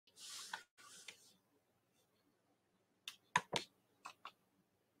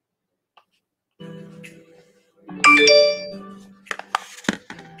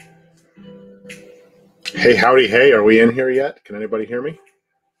Hey, howdy, hey, are we in here yet? Can anybody hear me?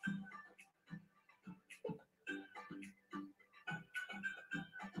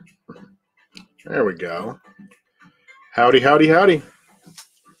 There we go. Howdy, howdy, howdy.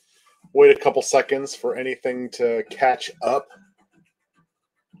 Wait a couple seconds for anything to catch up.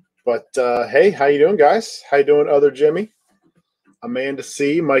 But hey, how you doing, guys? How you doing, other Jimmy? Amanda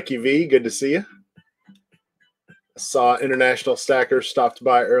C, Mikey V, good to see you. I saw International Stacker stopped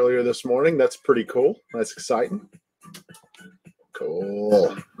by earlier this morning. That's pretty cool. That's exciting.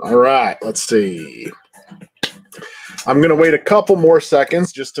 Cool. All right, let's see. I'm going to wait a couple more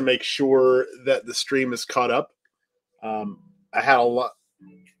seconds just to make sure that the stream is caught up. I had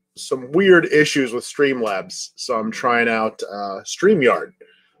some weird issues with Streamlabs, so I'm trying out StreamYard.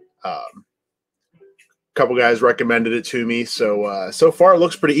 A couple guys recommended it to me, so so far it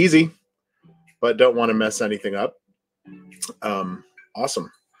looks pretty easy, but don't want to mess anything up.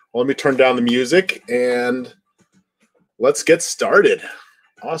 Awesome. Well, let me turn down the music and let's get started.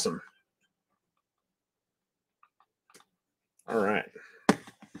 Awesome. All right.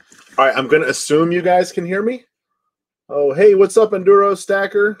 All right, I'm going to assume you guys can hear me. Oh, hey, what's up, Enduro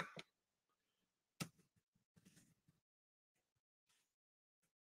Stacker?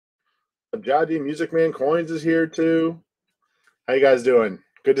 Jadi Music Man Coins is here too. How you guys doing?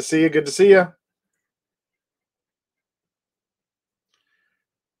 Good to see you. Good to see you.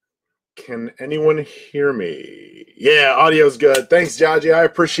 Can anyone hear me? Yeah, audio's good. Thanks, Jaji. I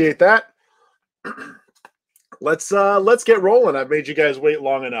appreciate that. Let's get rolling. I've made you guys wait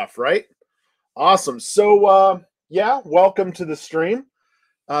long enough, right? Awesome. So yeah, welcome to the stream.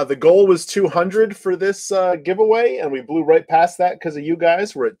 The goal was 200 for this giveaway, and we blew right past that because of you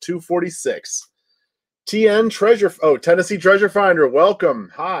guys. We're at 246. Tennessee Treasure Finder,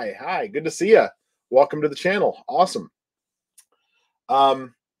 welcome. Hi, good to see you. Welcome to the channel. Awesome.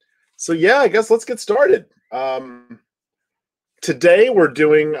 So yeah, I guess let's get started. Today we're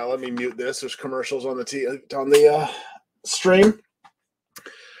doing. Let me mute this. There's commercials on the stream.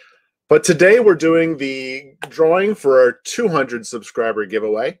 But today we're doing the drawing for our 200 subscriber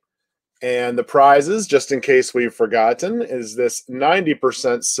giveaway. And the prizes, just in case we've forgotten, is this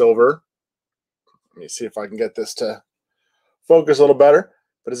 90% silver. Let me see if I can get this to focus a little better.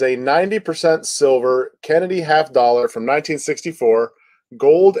 But it's a 90% silver Kennedy half dollar from 1964,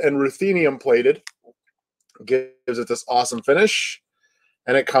 gold and ruthenium plated. Gives it this awesome finish.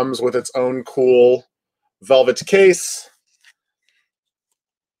 And it comes with its own cool velvet case.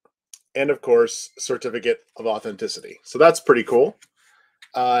 And, of course, certificate of authenticity. So that's pretty cool.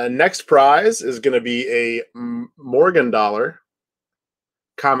 Next prize is going to be a Morgan dollar.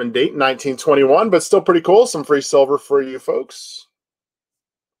 Common date, 1921, but still pretty cool. Some free silver for you folks.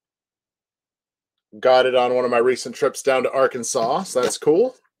 Got it on one of my recent trips down to Arkansas, so that's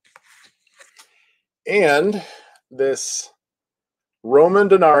cool. And this Roman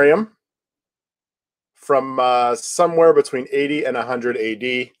denarium from somewhere between 80 and 100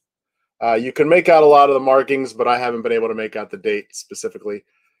 AD. You can make out a lot of the markings, but I haven't been able to make out the date specifically.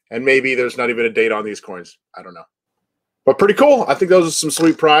 And maybe there's not even a date on these coins. I don't know. But pretty cool. I think those are some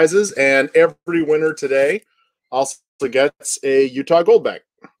sweet prizes. And every winner today also gets a Utah Goldback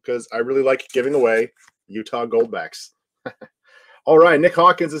because I really like giving away Utah Goldbacks. All right. Nick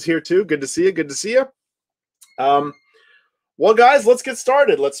Hawkins is here too. Good to see you. Good to see you. Well, guys, let's get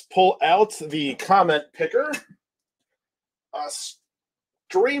started. Let's pull out the comment picker.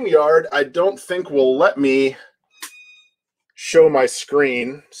 StreamYard, I don't think will let me show my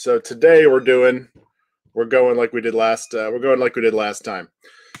screen. So today we're going like we did last time.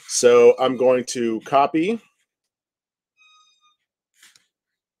 So I'm going to copy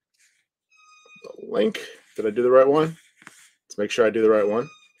the link. Did I do the right one? Let's make sure I do the right one.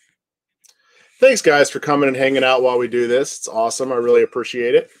 Thanks, guys, for coming and hanging out while we do this. It's awesome. I really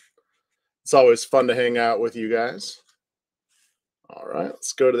appreciate it. It's always fun to hang out with you guys. All right,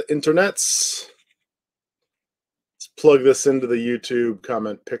 let's go to the internets. Let's plug this into the YouTube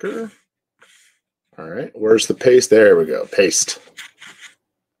comment picker. All right, where's the paste? There we go, paste.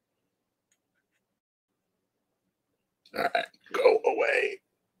 All right, go away.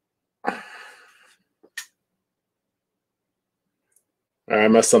 All right, I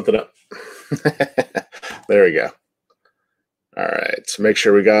messed something up. There we go. All right, so make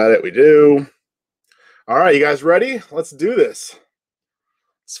sure we got it. We do. All right, you guys ready? Let's do this.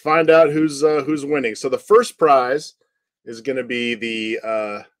 Let's find out who's winning. So the first prize is going to be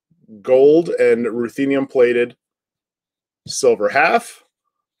the gold and ruthenium plated silver half.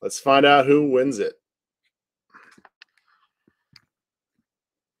 Let's find out who wins it.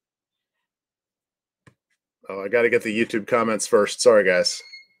 Oh, I got to get the YouTube comments first. Sorry, guys.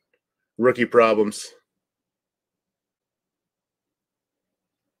 Rookie problems.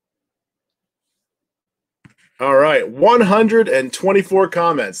 All right, 124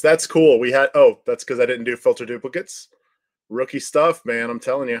 comments. That's cool. We had, oh, that's because I didn't do filter duplicates. Rookie stuff, man, I'm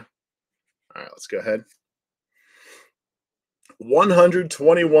telling you. All right, let's go ahead.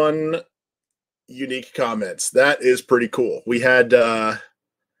 121 unique comments. That is pretty cool. We had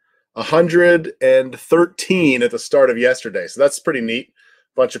 113 at the start of yesterday, so that's pretty neat.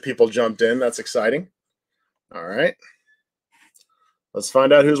 A bunch of people jumped in. That's exciting. All right. Let's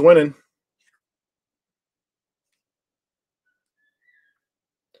find out who's winning.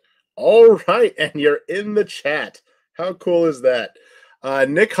 All right, and you're in the chat. How cool is that?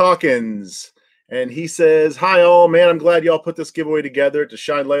 Nick Hawkins, and he says, "Hi all, man. I'm glad y'all put this giveaway together to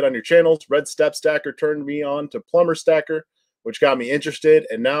shine light on your channels. Red Step Stacker turned me on to Plumber Stacker, which got me interested,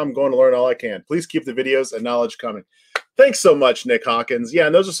 and now I'm going to learn all I can. Please keep the videos and knowledge coming." Thanks so much, Nick Hawkins. Yeah,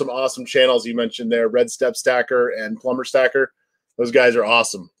 and those are some awesome channels you mentioned there, Red Step Stacker and Plumber Stacker. Those guys are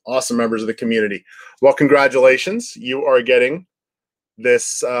awesome, awesome members of the community. Well, congratulations. You are getting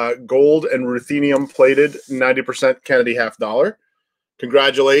this gold and ruthenium plated 90% Kennedy half dollar.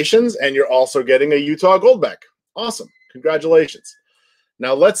 Congratulations. And you're also getting a Utah Goldback. Awesome. Congratulations.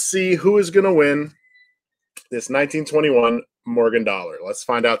 Now let's see who is going to win this 1921 Morgan dollar. Let's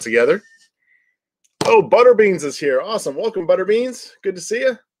find out together. Oh, Butterbeans is here. Awesome. Welcome, Butterbeans. Good to see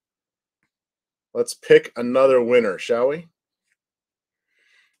you. Let's pick another winner, shall we?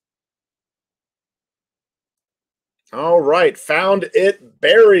 All right. Found it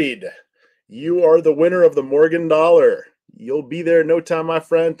buried. You are the winner of the Morgan dollar. You'll be there in no time, my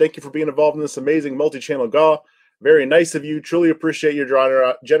friend. Thank you for being involved in this amazing multi-channel GAW. Very nice of you. Truly appreciate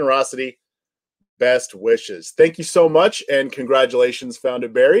your generosity. Best wishes. Thank you so much, and congratulations, Found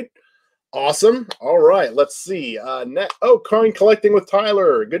It Buried. Awesome. All right, let's see. Oh, coin collecting with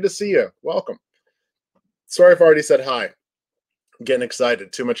Tyler. Good to see you. Welcome. Sorry if I already said hi. I'm getting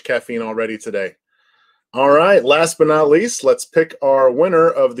excited. Too much caffeine already today. All right, last but not least, let's pick our winner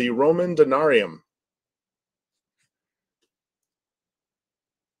of the Roman Denarium.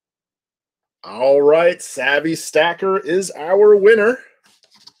 All right, Savvy Stacker is our winner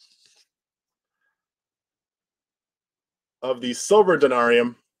of the Silver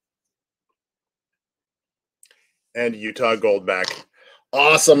Denarium and Utah Goldback.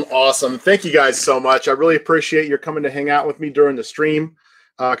 Awesome, awesome. Thank you guys so much. I really appreciate your coming to hang out with me during the stream.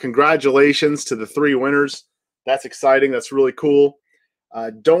 Congratulations to the 3 winners. That's exciting. That's really cool.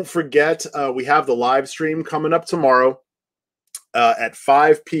 Don't forget, we have the live stream coming up tomorrow at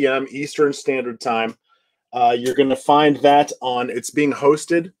 5 p.m. Eastern Standard Time. You're going to find that on, it's being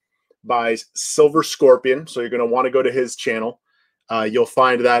hosted by Silver Scorpion, so you're going to want to go to his channel. You'll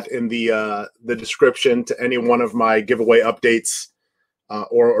find that in the description to any one of my giveaway updates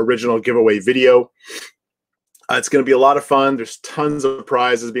or original giveaway video. It's going to be a lot of fun. There's tons of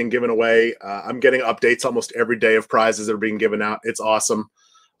prizes being given away. I'm getting updates almost every day of prizes that are being given out. It's awesome.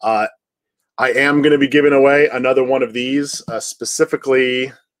 I am going to be giving away another one of these, specifically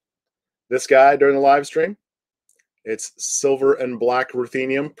this guy during the live stream. It's silver and black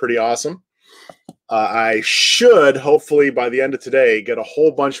ruthenium. Pretty awesome. I should, hopefully, by the end of today, get a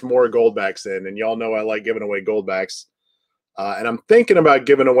whole bunch more goldbacks in. And y'all know I like giving away goldbacks. And I'm thinking about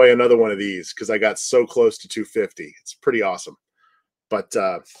giving away another one of these because I got so close to 250. It's pretty awesome. But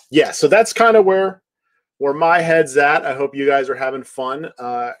yeah, so that's kind of where my head's at. I hope you guys are having fun.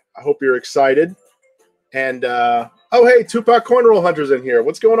 I hope you're excited. And oh, hey, Tupac Coin Roll Hunter's in here.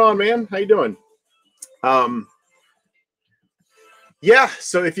 What's going on, man? How you doing? Yeah,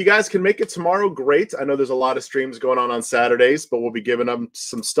 so if you guys can make it tomorrow, great. I know there's a lot of streams going on Saturdays, but we'll be giving them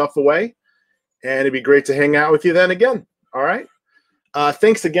some stuff away. And it'd be great to hang out with you then again. All right.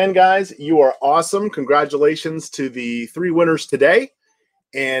 Thanks again, guys. You are awesome. Congratulations to the 3 winners today.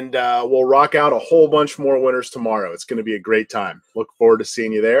 And we'll rock out a whole bunch more winners tomorrow. It's going to be a great time. Look forward to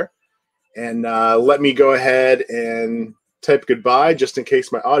seeing you there. And let me go ahead and type goodbye just in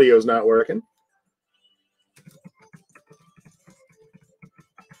case my audio is not working.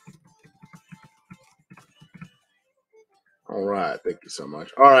 All right. Thank you so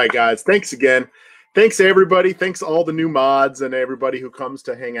much. All right, guys. Thanks again. Thanks, everybody. Thanks all the new mods and everybody who comes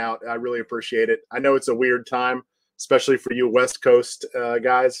to hang out. I really appreciate it. I know it's a weird time, especially for you West Coast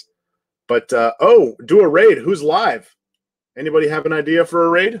guys. But, oh, do a raid. Who's live? Anybody have an idea for a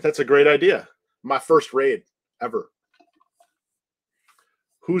raid? That's a great idea. My first raid ever.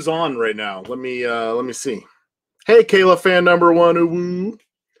 Who's on right now? Let me see. Hey, Kayla, fan number 1. Ooh,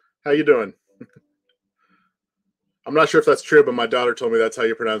 how you doing? I'm not sure if that's true, but my daughter told me that's how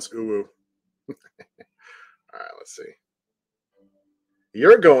you pronounce uwu. All right, let's see.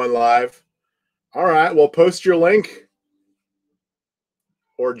 You're going live. All right, well, post your link.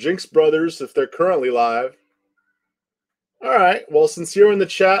 Or Jinx Brothers, if they're currently live. All right. Well, since you're in the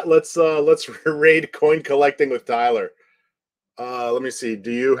chat, let's raid coin collecting with Tyler. Let me see.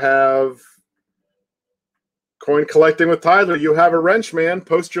 Do you have coin collecting with Tyler? You have a wrench, man.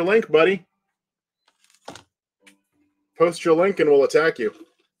 Post your link, buddy. Post your link and we'll attack you.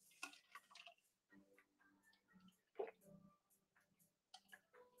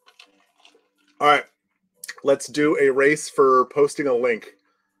 All right. Let's do a race for posting a link.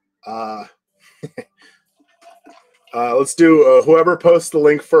 Let's do whoever posts the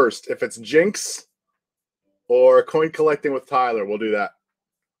link first. If it's Jinx or coin collecting with Tyler, we'll do that.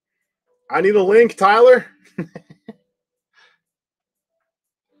 I need a link, Tyler.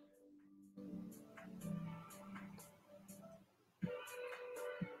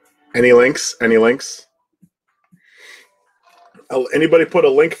 Any links? Any links? Anybody put a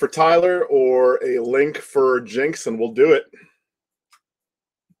link for Tyler or a link for Jinx, and we'll do it.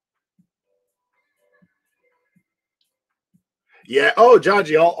 Yeah. Oh,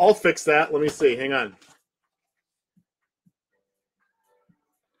 Jaji, I'll fix that. Let me see. Hang on.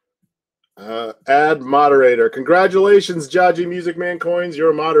 Add moderator. Congratulations, Jaji Music Man Coins.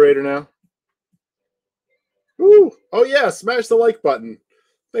 You're a moderator now. Woo. Oh yeah, smash the like button.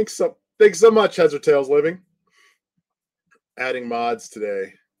 Thanks so much, Heads or Tails Living. Adding mods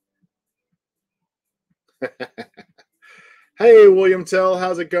today. Hey, William Tell,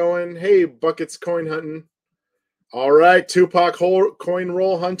 how's it going? Hey, Buckets Coin Hunting. All right, Tupac Coin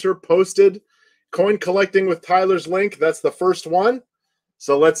Roll Hunter posted. Coin collecting with Tyler's link. That's the first one.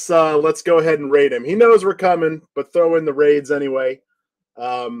 So let's go ahead and raid him. He knows we're coming, but throw in the raids anyway.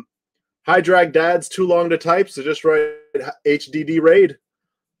 HighDragDad's too long to type, so just write HDD raid.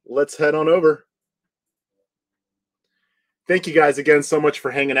 Let's head on over. Thank you guys again so much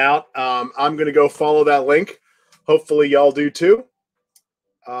for hanging out. I'm going to go follow that link. Hopefully y'all do too.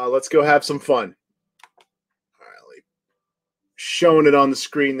 Let's go have some fun. All right, showing it on the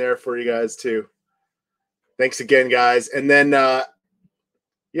screen there for you guys too. Thanks again, guys. And then,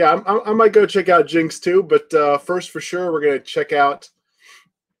 yeah, I might go check out Jinx too. But first, for sure, we're going to check out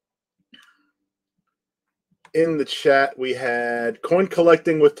in the chat. We had coin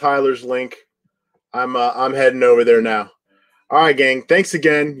collecting with Tyler's link. I'm heading over there now. All right, gang. Thanks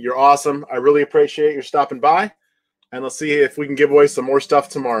again. You're awesome. I really appreciate your stopping by. And let's see if we can give away some more stuff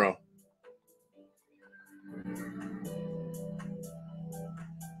tomorrow.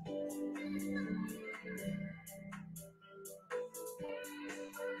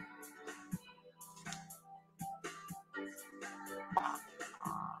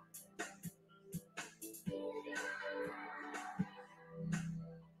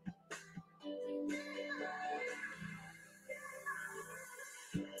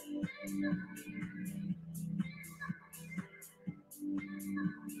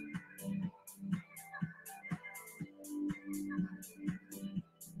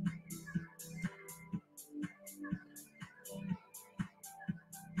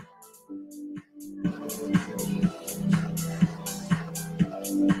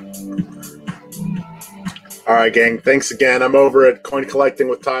 All right, gang. Thanks again. I'm over at Coin Collecting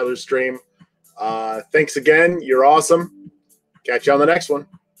with Tyler's stream. Thanks again. You're awesome. Catch you on the next one.